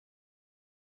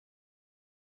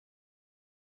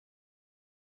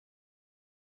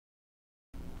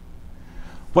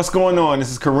What's going on?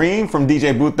 This is Kareem from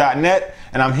DJBooth.net,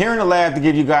 and I'm here in the lab to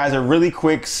give you guys a really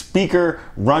quick speaker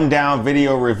rundown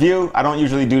video review. I don't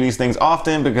usually do these things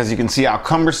often because you can see how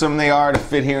cumbersome they are to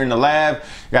fit here in the lab.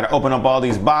 You got to open up all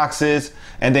these boxes,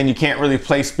 and then you can't really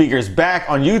play speakers back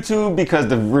on YouTube because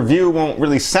the review won't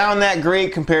really sound that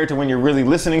great compared to when you're really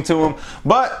listening to them.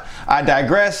 But I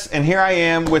digress, and here I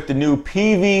am with the new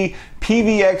Peavey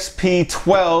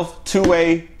PVXP12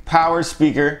 two-way powered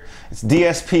speaker. It's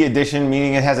DSP edition,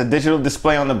 meaning it has a digital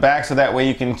display on the back so that way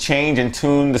you can change and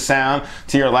tune the sound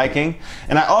to your liking.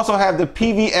 And I also have the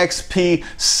PVXP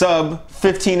sub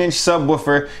 15-inch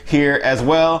subwoofer here as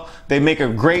well. They make a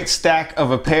great stack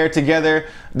of a pair together.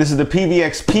 This is the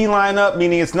PVXP lineup,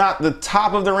 meaning it's not the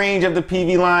top of the range of the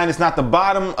PV line, it's not the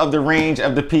bottom of the range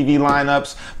of the PV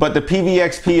lineups, but the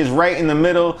PVXP is right in the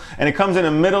middle, and it comes in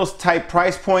a middle type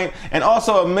price point and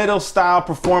also a middle style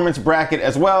performance bracket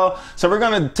as well. So we're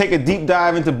gonna take a deep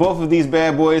dive into both of these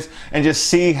bad boys and just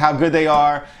see how good they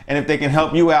are and if they can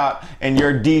help you out in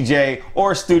your DJ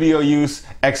or studio use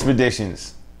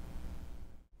expeditions.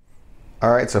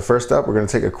 All right, so first up, we're gonna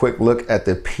take a quick look at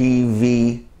the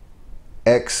PVXP12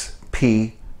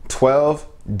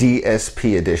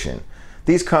 DSP edition.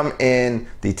 These come in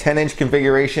the 10-inch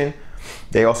configuration.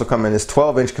 They also come in this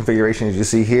 12-inch configuration, as you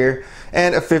see here,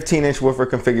 and a 15-inch woofer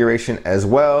configuration as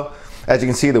well. As you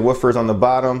can see, the woofer is on the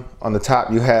bottom. On the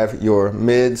top, you have your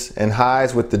mids and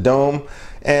highs with the dome.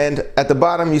 And at the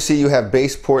bottom, you see you have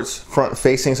bass ports front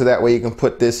facing, so that way you can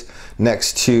put this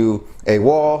next to a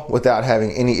wall without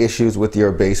having any issues with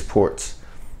your bass ports.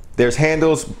 There's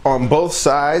handles on both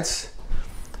sides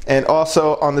and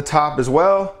also on the top as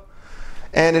well.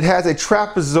 And it has a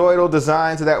trapezoidal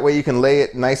design, so that way you can lay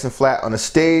it nice and flat on a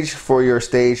stage for your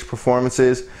stage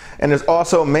performances. And there's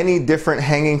also many different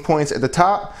hanging points at the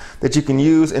top that you can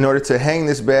use in order to hang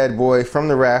this bad boy from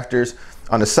the rafters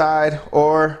on the side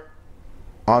or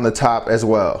on the top as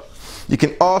well. You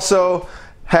can also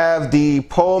have the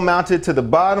pole mounted to the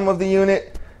bottom of the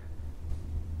unit,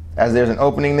 as there's an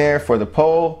opening there for the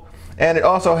pole, and it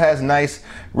also has nice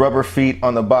rubber feet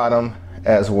on the bottom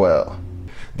as well.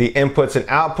 The inputs and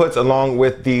outputs, along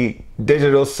with the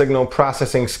digital signal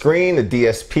processing screen, the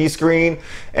DSP screen,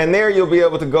 and there you'll be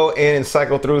able to go in and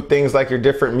cycle through things like your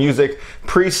different music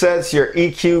presets, your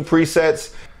EQ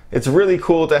presets. It's really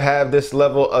cool to have this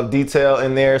level of detail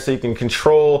in there so you can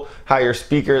control how your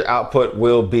speaker output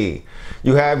will be.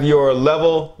 You have your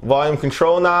level volume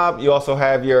control knob. You also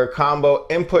have your combo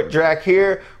input jack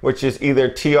here, which is either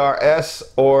TRS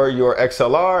or your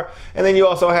XLR. And then you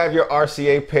also have your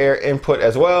RCA pair input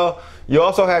as well. You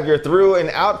also have your through and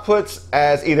outputs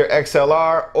as either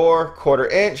XLR or 1/4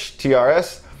 inch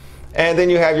TRS. And then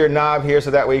you have your knob here,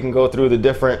 so that way you can go through the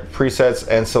different presets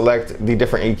and select the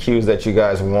different EQs that you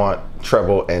guys want,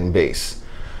 treble and bass.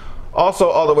 Also,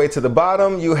 all the way to the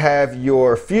bottom, you have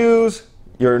your fuse,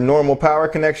 your normal power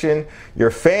connection,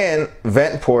 your fan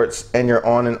vent ports, and your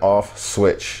on and off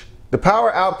switch. The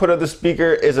power output of the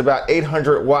speaker is about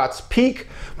 800 watts peak,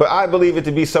 but I believe it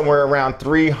to be somewhere around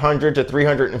 300 to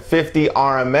 350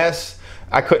 RMS.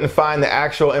 I couldn't find the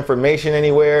actual information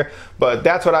anywhere, but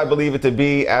that's what I believe it to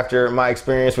be after my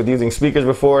experience with using speakers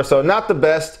before. So not the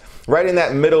best, right in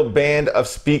that middle band of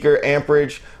speaker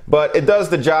amperage, but it does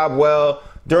the job well.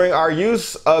 During our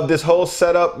use of this whole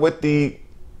setup with the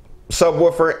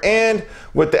subwoofer and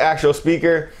with the actual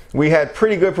speaker, we had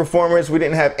pretty good performance. We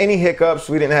didn't have any hiccups,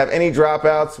 we didn't have any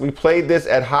dropouts. We played this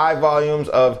at high volumes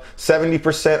of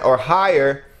 70% or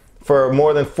higher for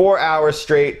more than 4 hours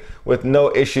straight with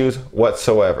no issues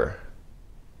whatsoever.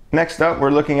 Next up,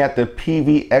 we're looking at the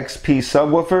PVXP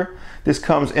subwoofer. This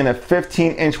comes in a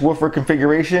 15-inch woofer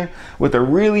configuration with a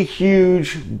really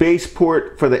huge bass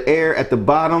port for the air at the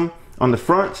bottom on the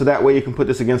front, so that way you can put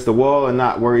this against the wall and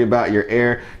not worry about your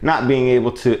air not being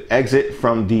able to exit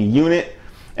from the unit.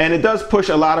 And it does push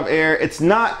a lot of air. It's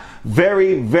not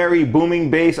very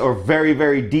booming bass or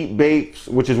very deep bass,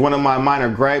 which is one of my minor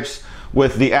gripes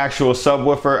with the actual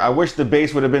subwoofer. I wish the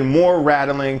bass would have been more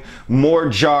rattling, more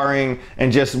jarring,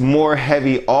 and just more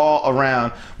heavy all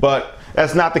around, but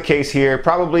that's not the case here,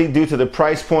 probably due to the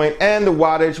price point and the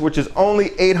wattage, which is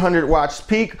only 800 watts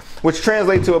peak, which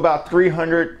translates to about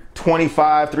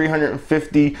 325,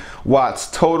 350 watts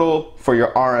total for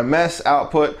your RMS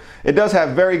output. It does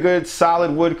have very good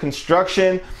solid wood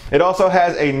construction. It also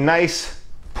has a nice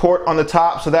port on the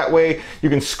top, so that way you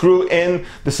can screw in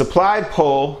the supplied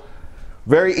pole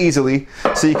very easily,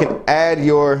 so you can add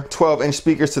your 12-inch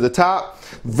speakers to the top.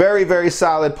 very, very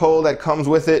solid pole that comes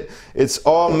with it. It's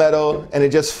all metal and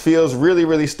it just feels really,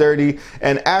 really sturdy.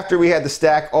 And after we had the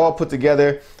stack all put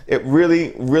together, it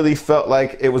really, really felt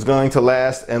like it was going to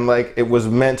last and like it was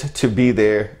meant to be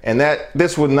there, and that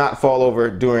this would not fall over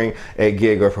during a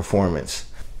gig or performance.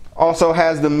 Also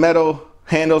has the metal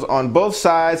handles on both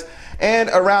sides, and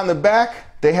around the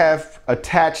back they have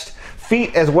attached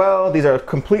feet as well. These are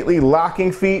completely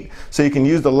locking feet, so you can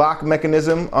use the lock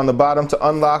mechanism on the bottom to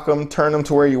unlock them, turn them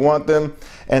to where you want them,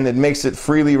 and it makes it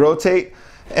freely rotate.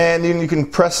 And then you can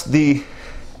press the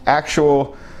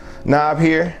actual knob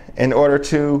here in order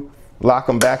to lock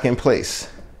them back in place.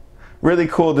 Really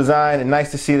cool design, and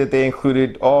nice to see that they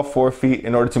included all 4 feet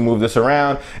in order to move this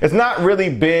around. It's not really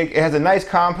big. It has a nice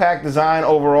compact design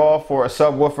overall for a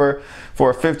subwoofer,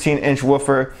 for a 15-inch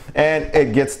woofer, and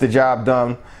it gets the job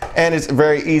done. And it's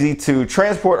very easy to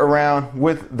transport around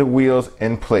with the wheels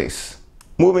in place.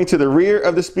 Moving to the rear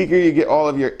of the speaker, you get all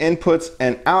of your inputs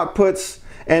and outputs.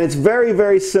 And it's very,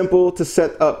 very simple to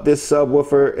set up this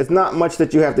subwoofer. It's not much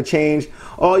that you have to change.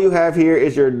 All you have here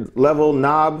is your level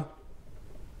knob.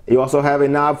 You also have a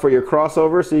knob for your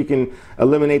crossover, so you can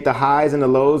eliminate the highs and the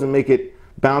lows and make it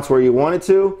bounce where you want it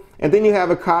to. And then you have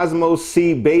a Cosmos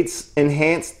C Bates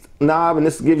enhanced knob, and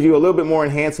this gives you a little bit more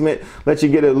enhancement, lets you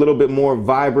get a little bit more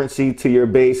vibrancy to your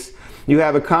bass. You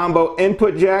have a combo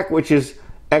input jack, which is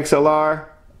XLR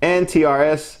and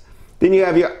TRS. Then you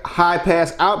have your high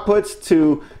pass outputs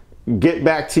to get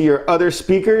back to your other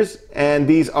speakers, and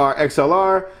these are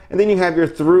XLR. And then you have your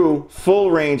through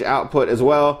full range output as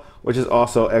well, which is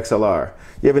also XLR.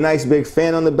 You have a nice big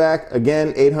fan on the back,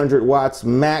 again 800 watts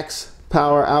max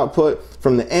power output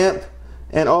from the amp.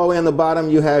 And all the way on the bottom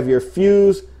you have your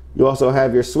fuse, you also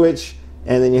have your switch,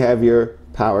 and then you have your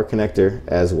power connector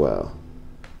as well.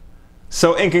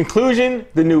 So in conclusion,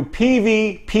 the new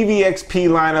Peavey PVXP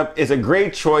lineup is a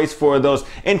great choice for those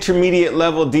intermediate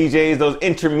level DJs, those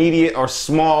intermediate or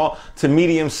small to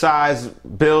medium size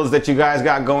builds that you guys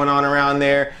got going on around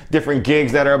there, different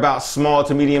gigs that are about small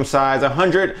to medium size,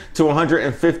 100 to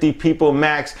 150 people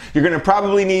max. You're gonna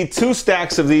probably need 2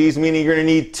 stacks of these, meaning you're gonna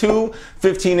need 2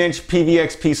 15-inch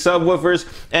PVXP subwoofers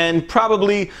and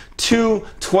probably 2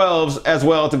 12s as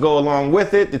well to go along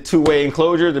with it. The 2-way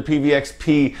enclosure, the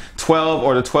PVXP12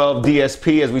 or the 12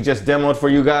 DSP as we just demoed for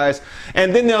you guys.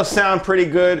 And then they'll sound pretty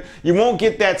good. You won't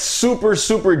get that super,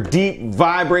 super deep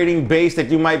vibrating bass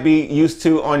that you might be used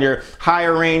to on your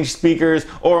higher range speakers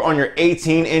or on your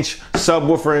 18-inch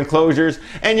subwoofer enclosures.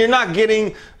 And you're not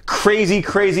getting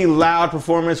crazy loud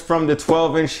performance from the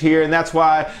 12-inch here, and that's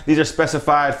why these are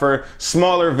specified for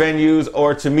smaller venues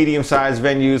or to medium-sized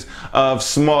venues of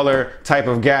smaller type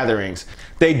of gatherings.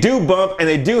 They do bump, and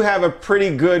they do have a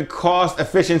pretty good cost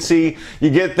efficiency. You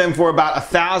get them for about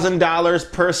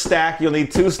 $1,000 per stack. You'll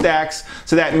need 2 stacks,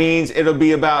 so that means it'll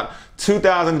be about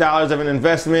 $2,000 of an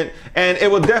investment, and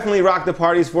it will definitely rock the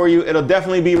parties for you. It'll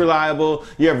definitely be reliable.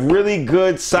 You have really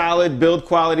good, solid build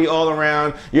quality all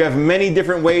around. You have many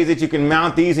different ways that you can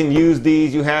mount these and use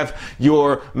these. You have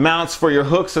your mounts for your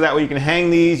hooks, so that way you can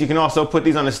hang these. You can also put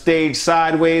these on the stage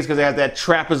sideways because they have that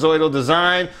trapezoidal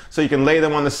design, so you can lay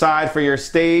them on the side for your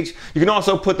stage. You can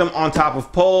also put them on top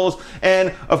of poles,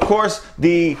 and of course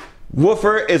the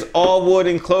woofer is all wood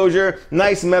enclosure,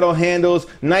 nice metal handles,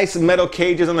 nice metal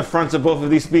cages on the fronts of both of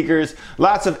these speakers,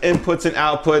 lots of inputs and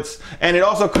outputs, and it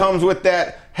also comes with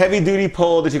that heavy duty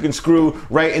pole that you can screw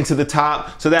right into the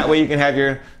top, so that way you can have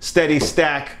your steady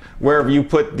stack wherever you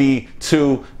put the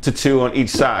 2 to 2 on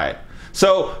each side.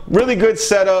 So really good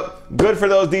setup, good for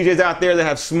those DJs out there that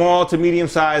have small to medium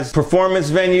sized performance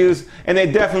venues, and they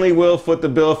definitely will foot the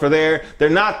bill for there. They're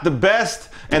not the best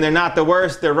and they're not the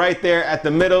worst. They're right there at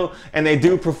the middle, and they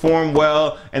do perform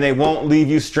well, and they won't leave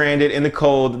you stranded in the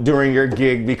cold during your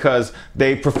gig because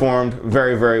they performed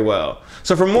very, very well.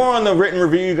 So for more on the written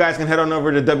review, you guys can head on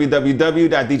over to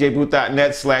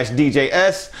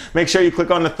www.djbooth.net/DJS. Make sure you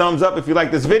click on the thumbs up if you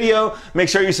like this video. Make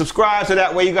sure you subscribe so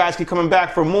that way you guys keep coming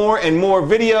back for more and more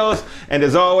videos. And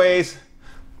as always,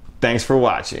 thanks for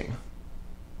watching.